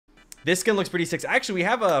This skin looks pretty sick. Actually, we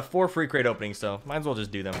have 4 free crate openings, so might as well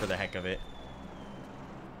just do them for the heck of it.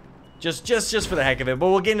 Just for the heck of it. But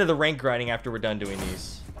we'll get into the rank grinding after we're done doing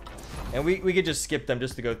these. And we could just skip them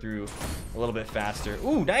just to go through a little bit faster.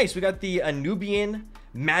 Ooh, nice. We got the Anubian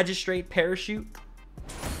Magistrate Parachute.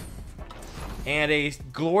 And a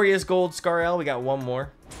glorious gold Scar-L. We got one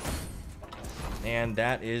more. And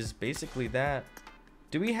that is basically that.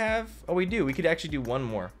 Do we have... Oh, we do. We could actually do one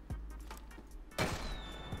more.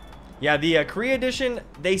 Yeah, the Korea edition,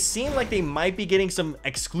 they seem like they might be getting some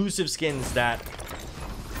exclusive skins that...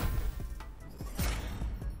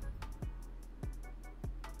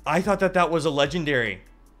 I thought that was a legendary.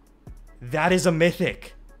 That is a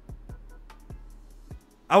mythic.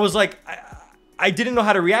 I was like... I didn't know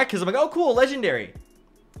how to react because I'm like, oh, cool, legendary.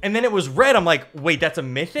 And then it was red. I'm like, wait, that's a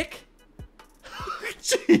mythic?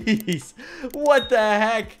 Jeez. What the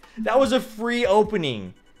heck? That was a free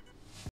opening.